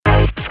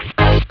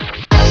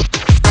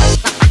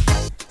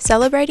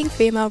Celebrating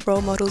female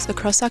role models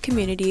across our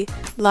community,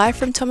 live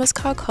from Thomas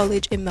Carr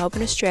College in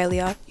Melbourne,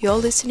 Australia, you're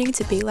listening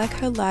to Be Like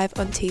Her Live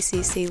on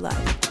TCC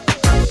Live.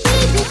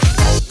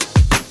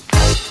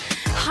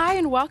 Hi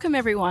and welcome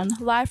everyone.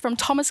 Live from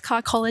Thomas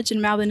Carr College in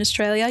Melbourne,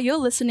 Australia, you're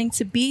listening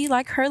to Be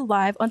Like Her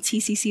Live on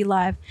TCC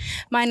Live.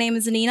 My name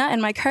is Anina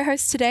and my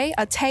co-hosts today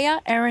are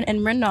Taya, Erin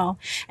and Mrinal.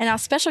 And our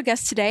special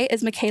guest today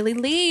is Michaeli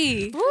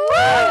Lee.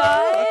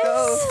 Hi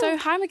guys. So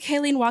hi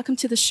Michaeli and welcome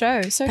to the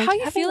show. So how are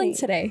you feeling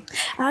today?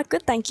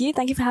 Good, thank you.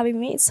 Thank you for having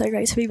me. It's so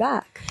great to be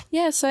back.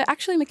 Yeah, so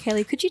actually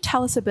Michaeli, could you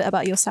tell us a bit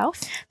about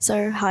yourself?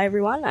 So hi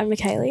everyone, I'm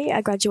Michaeli.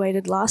 I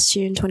graduated last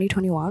year in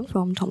 2021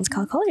 from Thomas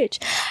Carr College.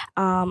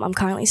 I'm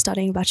currently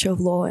studying Bachelor of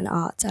Law and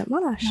Arts at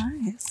Monash.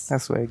 Nice.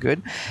 That's very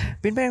good.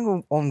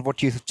 Building on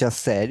what you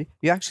just said,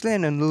 you're actually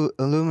an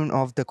alumni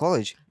of the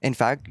college. In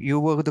fact, you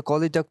were the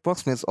College Duck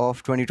Proximus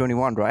of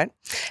 2021, right?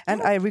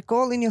 And I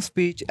recall in your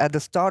speech at the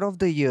start of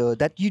the year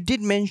that you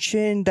did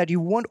mention that you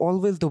weren't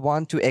always the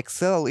one to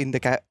excel in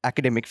the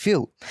academic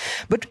field.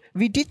 But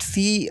we did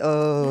see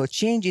a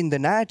change in the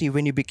narrative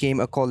when you became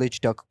a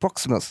College Duck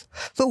Proximus.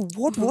 So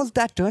what was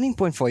that turning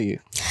point for you?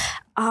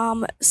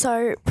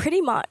 So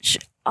pretty much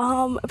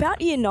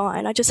about year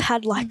 9, I just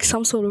had like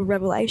some sort of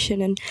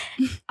revelation and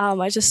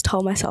I just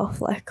told myself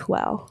like,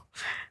 wow,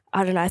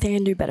 I don't know, I think I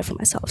can do better for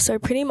myself. So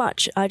pretty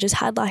much I just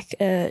had like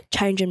a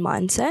change in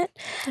mindset,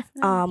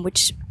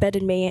 which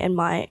bettered me and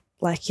my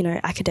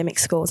academic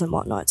scores and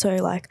whatnot. So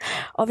like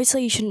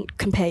obviously you shouldn't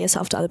compare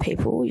yourself to other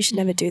people. You should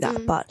never do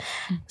that. But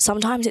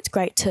sometimes it's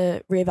great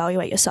to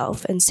reevaluate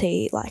yourself and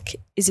see like,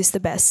 is this the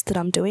best that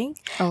I'm doing?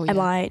 Am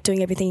I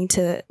doing everything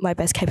to my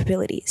best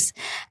capabilities?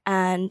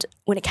 And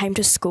when it came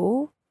to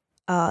school,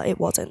 it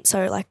wasn't.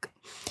 So like,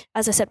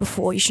 as I said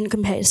before, you shouldn't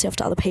compare yourself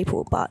to other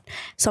people, but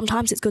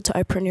sometimes it's good to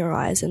open your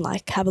eyes and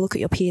like have a look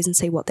at your peers and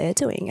see what they're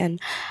doing. And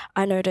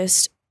I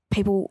noticed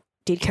people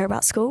did care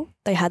about school.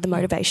 They had the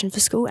motivation for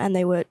school and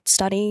they were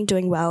studying,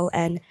 doing well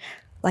and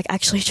like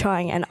actually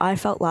trying. And I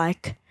felt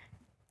like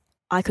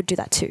I could do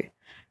that too.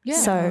 Yeah,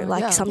 so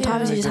like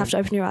sometimes you just have to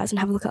open your eyes and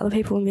have a look at other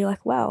people and be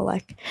like, wow,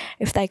 like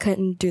if they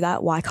couldn't do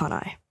that, why can't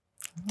I?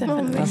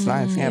 Definitely. That's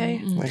nice.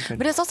 Yeah.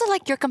 But it's also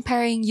like you're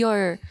comparing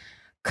your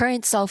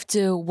current self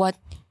to what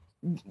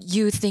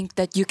you think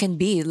that you can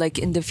be like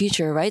in the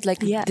future, right? Like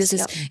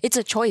it's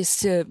a choice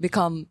to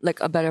become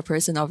like a better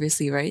person,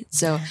 obviously, right?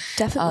 So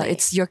definitely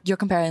it's you're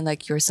comparing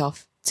like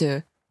yourself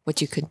to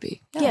what you could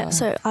be. Yeah,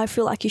 so I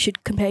feel like you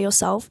should compare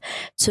yourself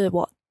to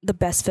what the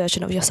best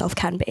version of yourself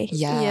can be.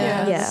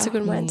 Yeah. That's a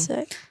good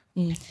mindset.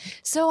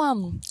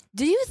 So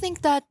do you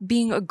think that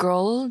being a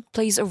girl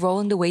plays a role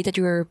in the way that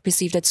you're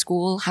perceived at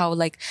school? How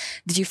like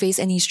did you face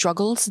any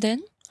struggles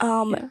then?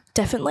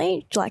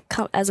 Definitely, like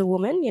as a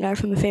woman,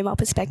 from a female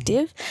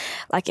perspective,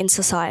 like in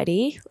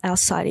society, our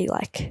society,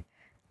 like,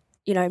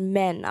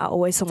 men are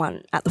always the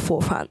one at the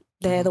forefront.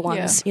 They're the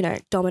ones,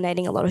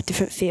 dominating a lot of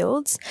different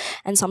fields.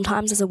 And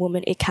sometimes as a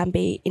woman, it can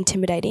be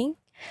intimidating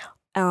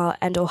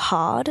and or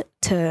hard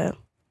to,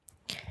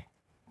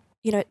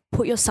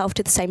 put yourself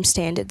to the same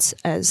standards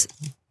as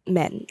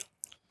men.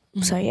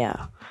 So,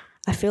 yeah,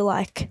 I feel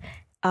like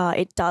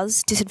it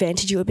does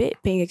disadvantage you a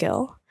bit being a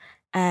girl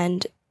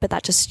but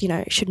that just,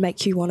 should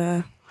make you want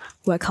to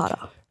work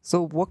harder.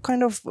 So what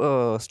kind of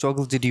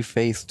struggles did you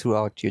face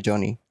throughout your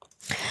journey?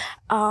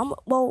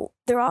 Well,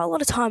 there are a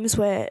lot of times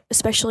where,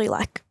 especially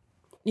like,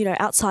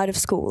 outside of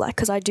school, like,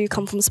 because I do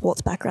come from a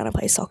sports background, I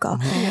play soccer,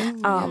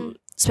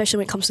 especially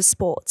when it comes to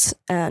sports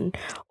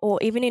or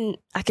even in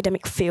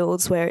academic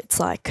fields where it's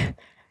like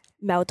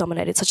male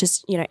dominated, such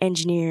as,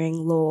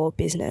 engineering, law,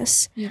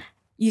 business,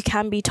 you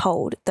can be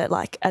told that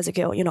like, as a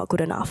girl, you're not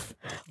good enough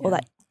or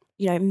that,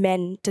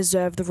 men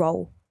deserve the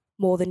role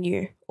more than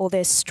you or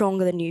they're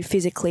stronger than you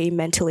physically,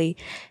 mentally,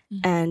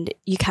 and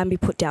you can be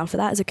put down for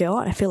that as a girl.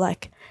 And I feel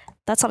like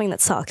that's something that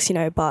sucks,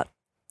 but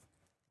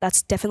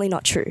that's definitely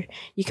not true.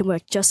 You can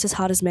work just as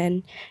hard as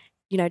men,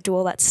 do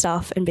all that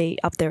stuff and be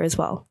up there as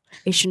well.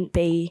 It shouldn't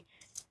be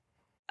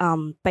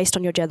based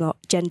on your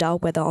gender,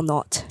 whether or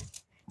not,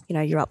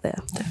 you're up there.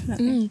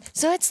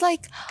 So it's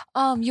like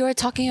you were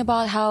talking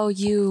about how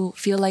you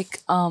feel like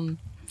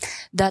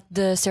that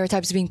the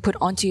stereotypes being put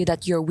onto you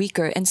that you're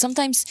weaker, and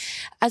sometimes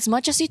as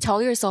much as you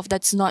tell yourself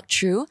that's not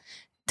true,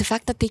 the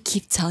fact that they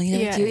keep telling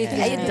it to you,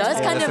 it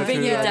does kind of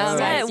bring you down,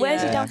 right? It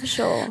wears you down for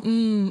sure.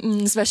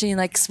 Especially in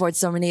like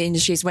sports dominated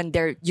industries when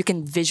you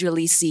can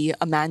visually see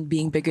a man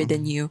being bigger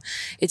than you.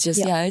 It's just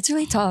it's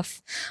really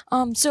tough.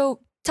 So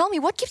tell me,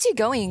 what keeps you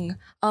going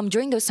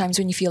during those times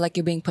when you feel like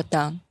you're being put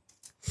down?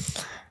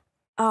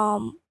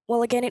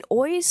 Well, again, it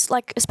always,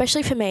 like,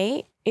 especially for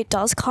me, it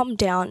does come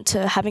down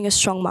to having a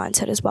strong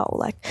mindset as well.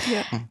 Like,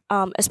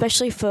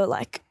 especially for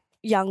like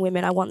young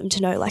women, I want them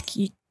to know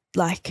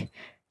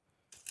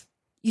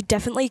you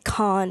definitely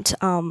can't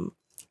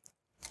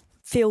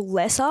feel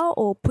lesser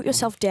or put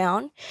yourself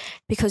down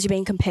because you're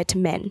being compared to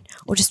men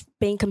or just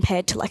being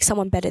compared to like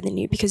someone better than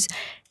you. Because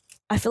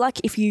I feel like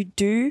if you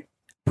do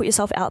put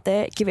yourself out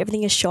there, give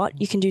everything a shot,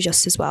 you can do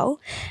just as well.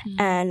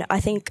 And I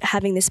think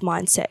having this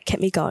mindset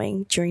kept me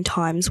going during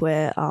times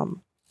where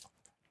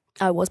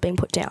I was being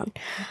put down.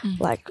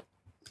 Like,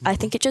 I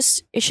think it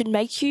should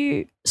make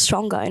you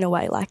stronger in a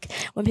way. Like,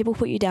 when people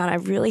put you down, I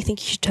really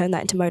think you should turn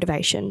that into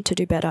motivation to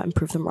do better and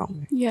prove them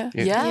wrong. Yeah.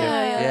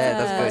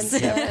 That's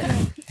good.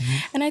 Yeah.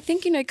 And I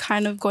think,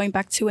 kind of going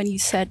back to when you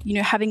said,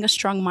 having a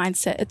strong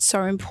mindset, it's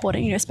so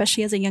important,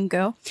 especially as a young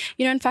girl.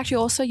 In fact,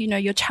 you're also,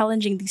 you're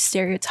challenging these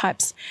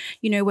stereotypes,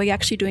 where you're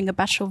actually doing a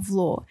Bachelor of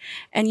Law.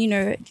 And,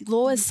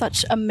 law is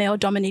such a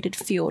male-dominated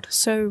field.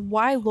 So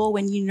why law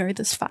when you know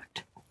this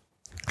fact?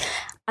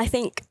 I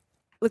think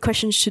the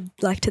question should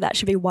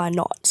be why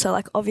not? So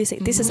like obviously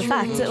this is a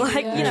fact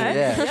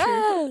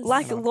that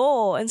like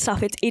law and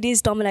stuff it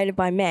is dominated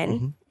by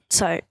men.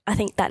 So I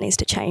think that needs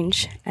to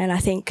change, and I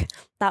think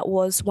that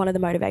was one of the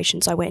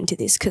motivations I went into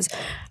this because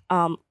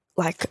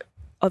like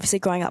obviously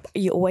growing up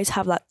you always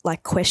have that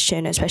like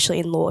question, especially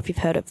in law, if you've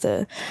heard of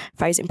the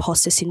phrase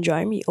imposter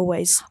syndrome. You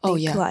always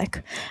think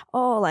like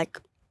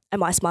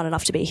am I smart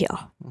enough to be here?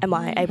 Am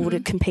I able to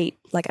compete?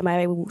 Like am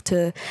I able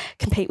to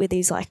compete with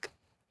these like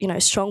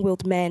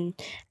strong-willed men,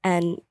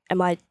 and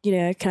am I,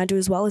 can I do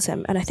as well as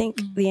them? And I think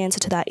the answer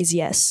to that is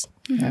yes.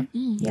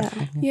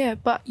 Yeah,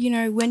 but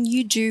when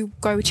you do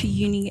go to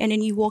uni and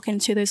then you walk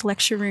into those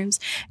lecture rooms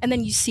and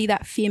then you see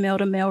that female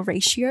to male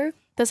ratio,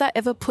 does that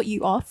ever put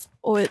you off,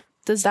 or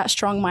does that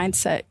strong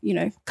mindset,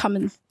 come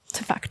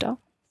into factor?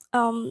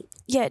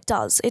 Yeah, it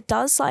does. It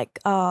does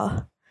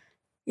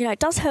it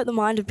does hurt the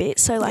mind a bit.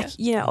 So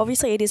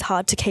obviously it is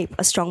hard to keep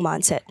a strong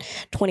mindset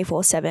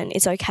 24/7.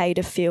 It's okay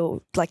to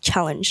feel like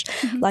challenged.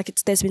 Like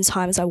there's been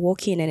times I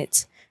walk in and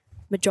it's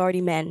majority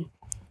men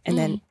and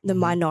then the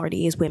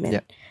minority is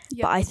women.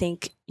 But I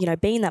think,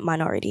 being that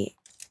minority,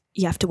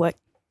 you have to work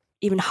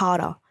even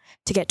harder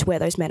to get to where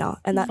those men are.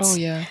 And that's,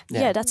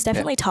 that's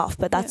definitely tough,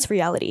 but that's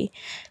reality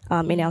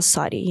in our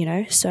society,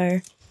 So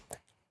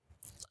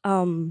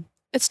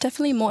it's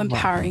definitely more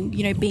empowering,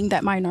 being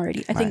that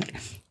minority. I think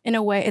in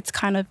a way it's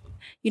kind of,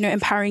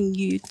 empowering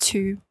you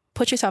to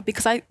put yourself,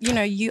 because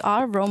you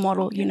are a role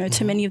model,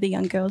 to many of the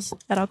young girls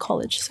at our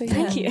college. So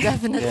thank you.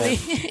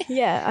 Definitely.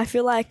 Yeah, I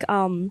feel like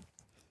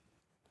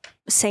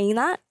seeing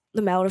that,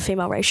 the male to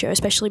female ratio,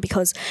 especially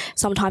because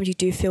sometimes you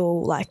do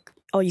feel like,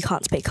 oh, you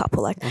can't speak up,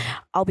 or like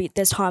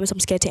there's times I'm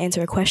scared to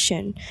answer a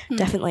question,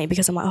 definitely,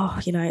 because I'm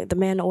like, the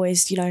men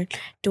always,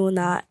 doing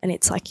that, and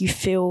it's like you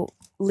feel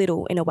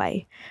little in a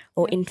way,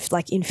 or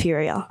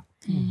inferior.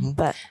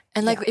 But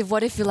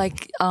what if you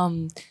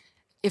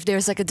if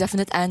there's like a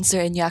definite answer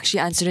and you actually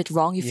answered it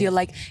wrong, you feel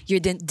like you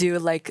didn't do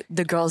like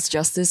the girls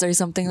justice or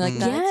something like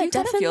that? Yeah,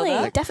 definitely.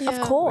 Of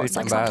course.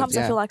 Like sometimes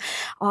I feel like,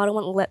 oh, I don't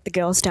want to let the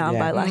girls down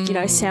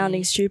by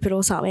sounding stupid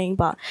or something.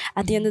 But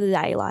at the end of the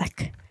day,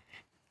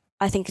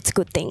 I think it's a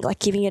good thing, like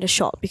giving it a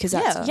shot, because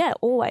that's,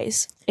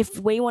 always.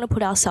 If we want to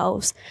put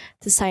ourselves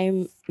the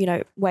same,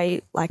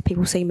 way like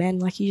people see men,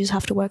 like you just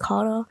have to work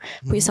harder,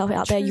 put yourself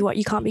out there.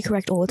 You can't be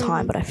correct all the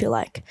time, but I feel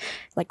like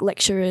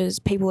lecturers,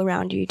 people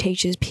around you,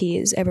 teachers,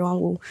 peers,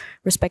 everyone will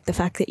respect the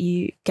fact that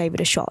you gave it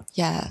a shot.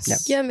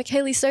 Yes. Yeah,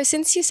 Michaeli, so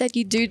since you said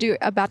you do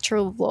a Bachelor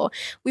of Law,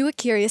 we were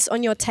curious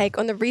on your take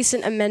on the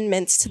recent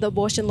amendments to the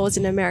abortion laws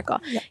in America.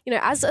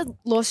 As a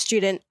law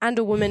student and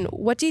a woman,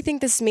 what do you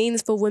think this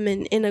means for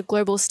women in a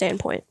global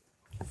standpoint?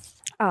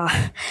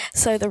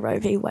 So the Roe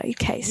v. Wade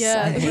case.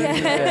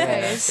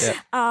 Case.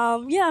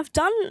 I've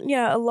done,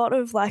 a lot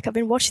of I've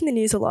been watching the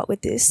news a lot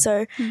with this.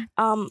 So,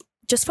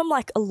 just from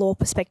a law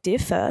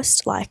perspective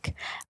first, laws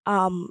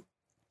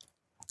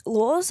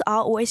are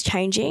always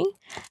changing,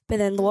 but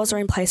then laws are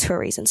in place for a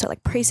reason. So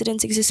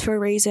precedents exist for a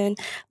reason,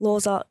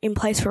 laws are in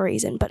place for a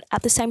reason, but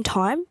at the same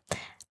time,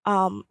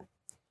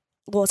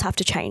 laws have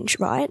to change,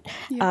 right?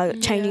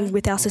 Changing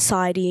with our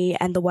society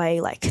and the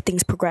way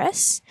things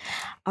progress,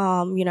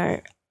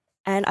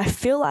 And I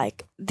feel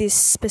like this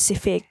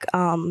specific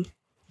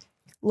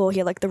law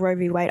here, the Roe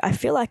v. Wade, I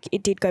feel like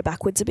it did go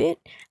backwards a bit,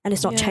 and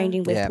it's not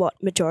changing with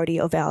what majority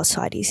of our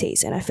society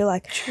sees. And I feel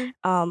like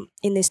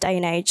in this day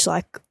and age,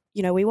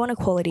 we want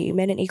equality.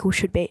 Men and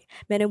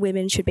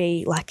women should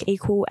be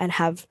equal and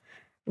have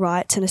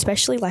rights, and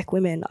especially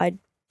women. I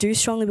do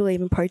strongly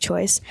believe in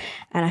pro-choice,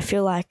 and I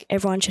feel like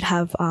everyone should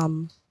have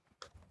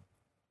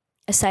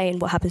a say in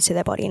what happens to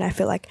their body. And I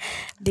feel like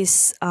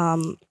this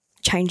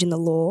change in the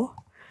law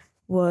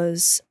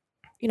was,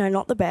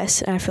 not the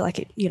best, and I feel like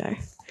it,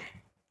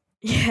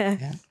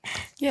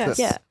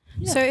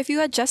 So if you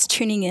are just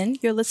tuning in,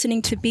 you're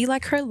listening to Be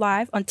Like Her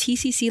Live on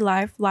TCC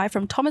live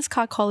from Thomas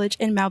Carr College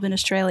in Melbourne,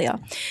 Australia.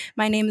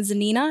 My name is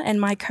Anina,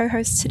 and my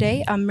co-hosts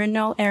today are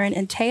Mrinal, Erin,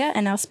 and Taya,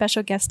 and our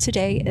special guest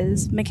today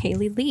is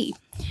Michaeli Lee.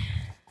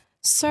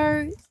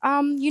 So,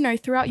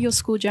 throughout your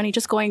school journey,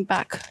 just going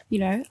back,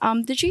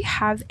 did you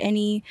have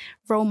any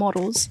role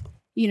models,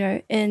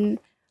 in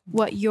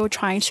what you're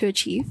trying to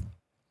achieve?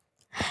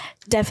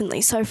 Definitely.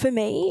 So for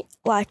me,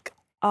 it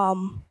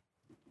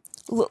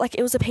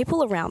was the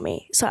people around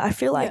me. So I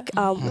feel like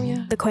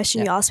the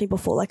question you asked me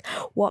before,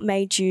 what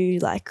made you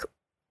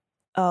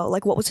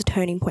like what was a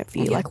turning point for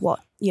you? Yeah. Like what,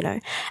 you know?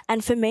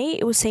 And for me,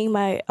 it was seeing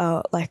my,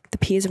 like the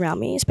peers around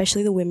me,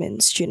 especially the women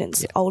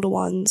students, older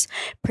ones,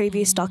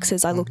 previous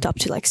Duxers I looked up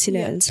to, like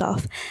Sinner and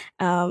stuff.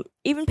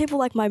 Even people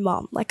like my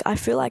mum. Like I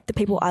feel like the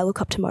people I look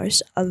up to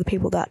most are the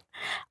people that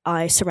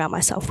I surround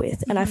myself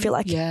with. And I feel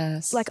like,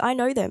 Yes. like I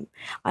know them.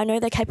 I know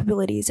their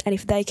capabilities. And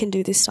if they can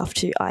do this stuff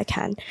too, I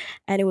can.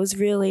 And it was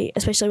really,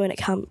 especially when it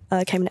came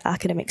to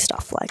academic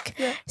stuff, like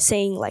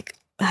seeing like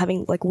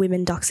having like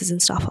women Duxers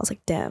and stuff, I was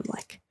like, damn,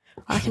 like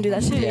I can do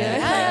that too.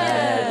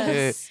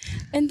 Yes.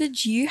 And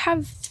did you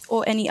have,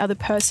 or any other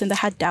person that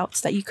had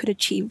doubts that you could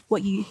achieve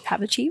what you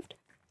have achieved?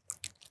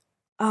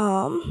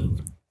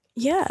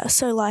 Yeah.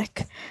 So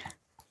like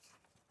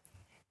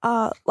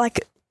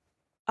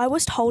I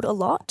was told a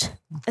lot,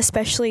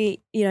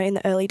 especially, you know, in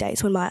the early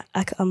days when my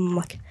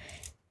like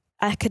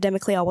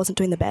academically I wasn't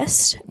doing the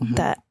best,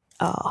 that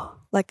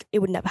like it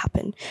would never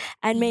happen.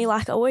 And me,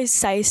 like I always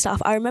say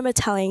stuff. I remember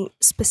telling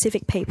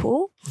specific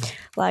people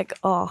like,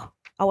 oh,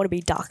 I want to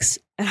be Dux,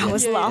 and I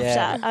was laughed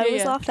at. I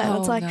was laughed at. And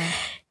it's like,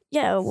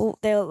 yeah, well,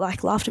 they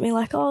like laughed at me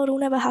like, oh, it'll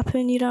never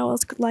happen. You know, I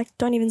was like,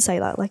 don't even say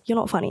that. Like, you're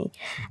not funny.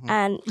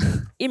 And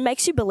it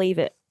makes you believe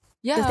it.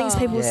 Yeah. The things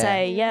people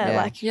say,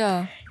 like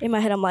in my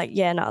head, I'm like,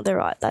 yeah, no, they're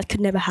right. That could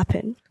never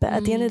happen. But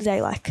at the end of the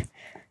day, like,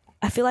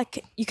 I feel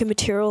like you can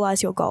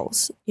materialize your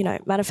goals, you know,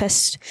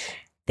 manifest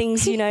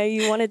things, you know,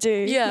 you want to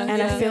do.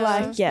 And I feel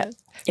like,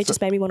 it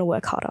just made me want to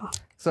work harder.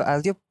 So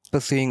as you're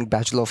pursuing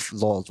Bachelor of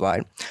Laws,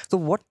 right? So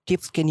what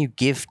tips can you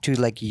give to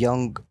like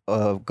young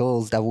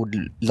girls that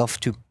would love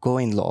to go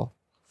in law?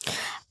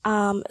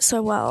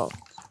 So, well,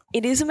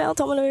 it is a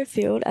male-dominated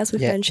field, as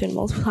we've mentioned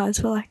multiple times,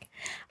 but like,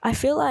 I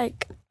feel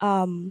like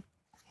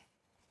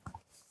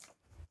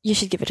you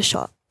should give it a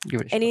shot.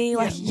 Any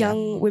like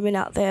young women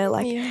out there,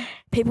 like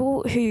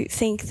people who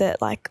think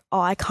that like, oh,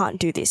 I can't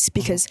do this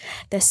because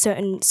there's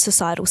certain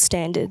societal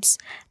standards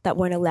that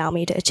won't allow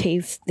me to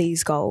achieve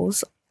these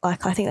goals.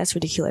 Like, I think that's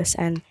ridiculous,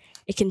 and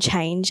it can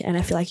change, and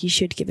I feel like you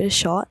should give it a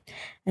shot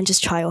and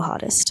just try your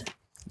hardest.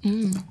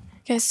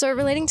 Okay, so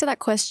relating to that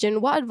question,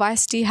 what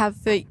advice do you have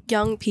for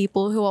young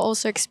people who are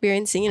also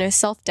experiencing, you know,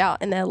 self-doubt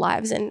in their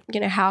lives, and, you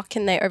know, how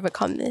can they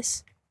overcome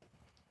this?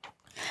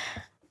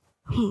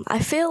 I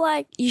feel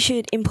like you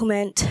should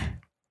implement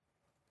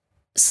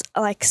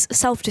like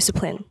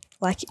self-discipline,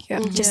 like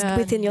just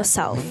within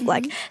yourself,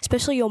 like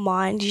especially your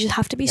mind. You just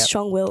have to be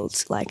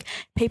strong-willed. Like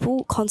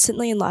people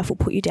constantly in life will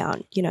put you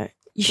down, you know.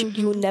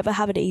 You will never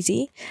have it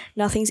easy.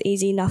 Nothing's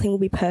easy. Nothing will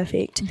be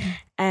perfect.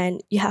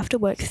 And you have to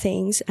work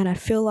things. And I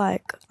feel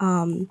like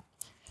you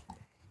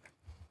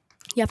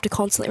have to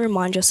constantly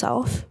remind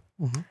yourself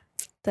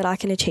that I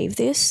can achieve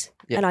this.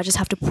 And I just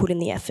have to put in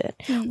the effort.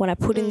 When I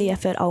put in the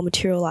effort, I'll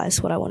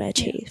materialize what I want to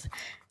achieve.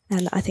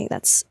 And I think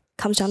that's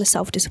comes down to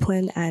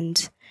self-discipline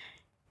and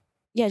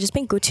just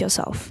being good to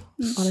yourself,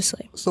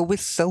 honestly. So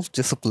with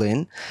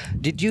self-discipline,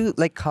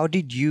 how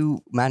did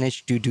you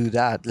manage to do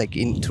that like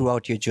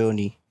throughout your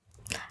journey?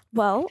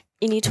 Well,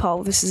 in year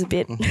 12, this is a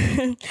bit...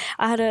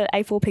 I had an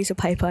A4 piece of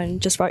paper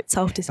and just wrote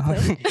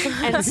self-discipline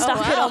and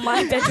stuck it on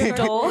my bedroom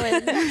door.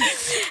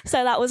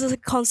 So that was a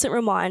constant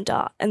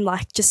reminder and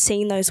like just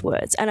seeing those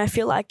words. And I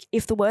feel like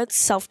if the word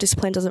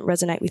self-discipline doesn't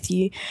resonate with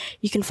you,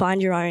 you can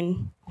find your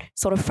own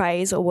sort of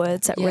phrase or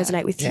words that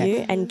resonate with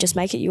you and just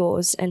make it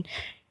yours and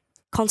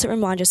constantly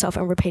remind yourself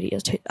and repeat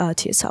it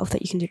to yourself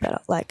that you can do better.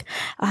 Like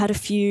I had a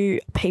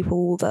few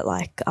people that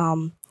like...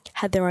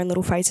 had their own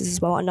little phrases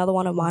as well. Another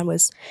one of mine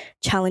was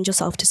challenge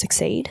yourself to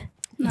succeed.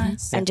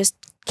 Nice. And just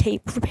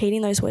keep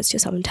repeating those words to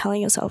yourself and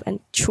telling yourself and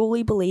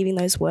truly believing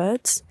those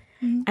words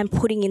and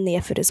putting in the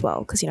effort as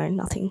well, because, you know,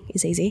 nothing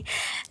is easy.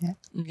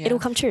 It'll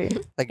come true.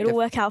 Like it'll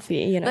work out for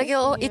you, you know.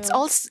 Like it's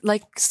all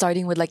like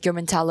starting with like your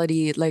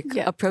mentality, like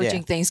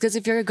approaching things. Because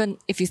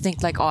if you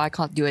think like, oh, I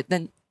can't do it,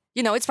 then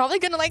you know, it's probably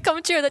gonna like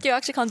come true that you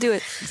actually can't do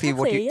it. See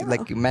what you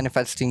like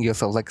manifesting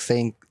yourself, like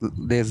saying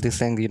there's this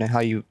thing, you know, how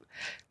you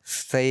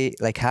say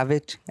like have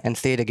it and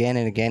say it again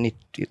and again, it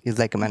is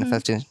like a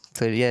manifestation.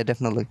 So yeah,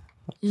 definitely.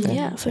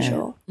 Yeah, for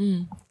sure.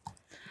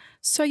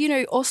 So, you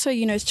know, also,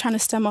 you know, trying to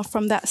stem off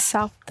from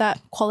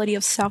that quality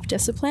of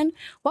self-discipline,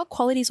 what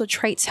qualities or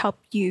traits help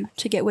you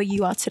to get where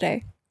you are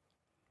today?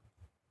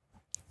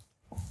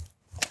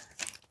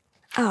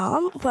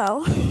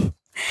 Well,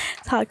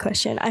 it's a hard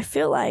question. I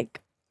feel like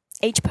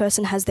each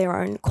person has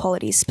their own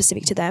qualities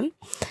specific to them.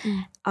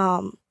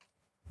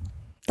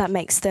 That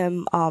makes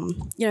them,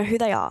 you know, who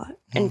they are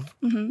and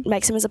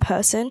makes them as a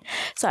person.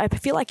 So I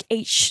feel like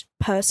each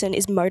person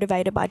is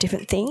motivated by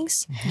different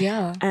things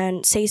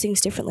and sees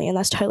things differently, and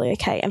that's totally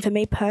okay. And for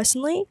me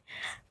personally,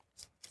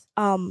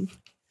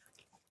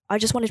 I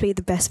just wanted to be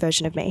the best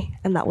version of me,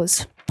 and that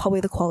was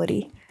probably the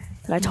quality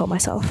that I told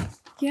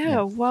myself.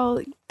 Yeah,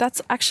 well,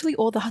 that's actually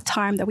all the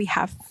time that we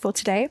have for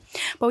today.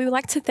 But we would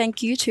like to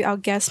thank you to our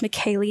guest,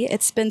 McKaylee.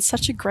 It's been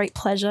such a great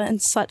pleasure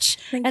and such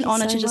Thank an you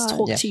honor so to just much.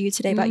 talk Yeah. to you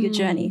today about your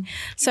journey.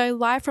 So,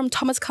 live from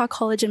Thomas Carr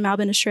College in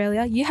Melbourne,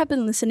 Australia, you have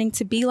been listening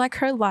to Be Like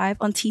Her Live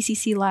on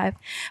TCC Live.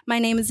 My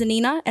name is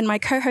Zanina, and my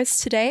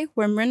co-hosts today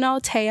were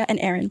Mrinal, Taya, and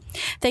Erin.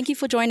 Thank you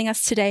for joining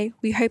us today.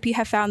 We hope you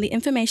have found the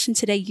information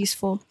today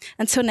useful.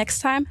 Until next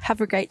time, have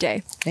a great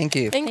day. Thank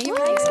you. Thank you.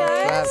 Thanks,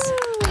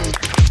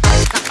 guys.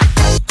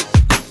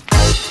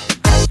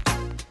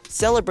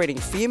 Celebrating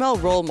female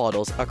role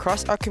models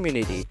across our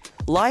community,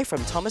 live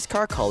from Thomas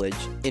Carr College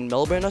in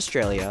Melbourne,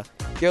 Australia.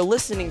 You're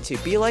listening to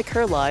Be Like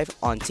Her Live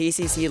on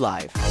TCC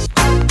Live.